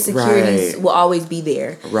to. Insecurities Right. will always be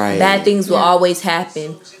there. Right. Bad things will always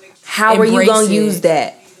happen. How are you Embrace going to it. use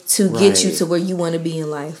that to get you Right. to where you want to be in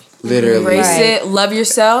life? Literally. Embrace Right. it. Love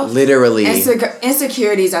yourself. Literally.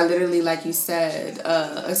 Insecurities are literally, like you said,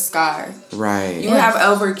 a scar. Right. You have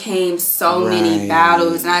overcame so many Right.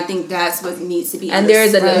 battles, and I think that's what needs to be And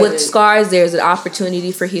there's understood. with scars, there's an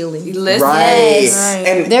opportunity for healing. Listen. Right. Yes.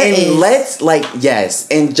 And, There and is. let's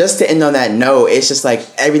and just to end on that note, it's just like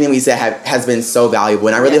everything we said has been so valuable.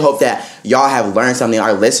 And I really hope that y'all have learned something.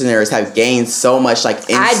 Our listeners have gained so much like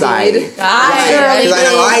insight. I did. Because I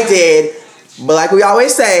know I did. But like we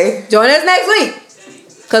always say, Join us next week.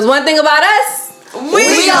 Because one thing about us,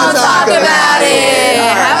 we gonna talk about it.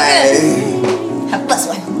 All right. Have a blessed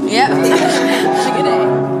one. Yep.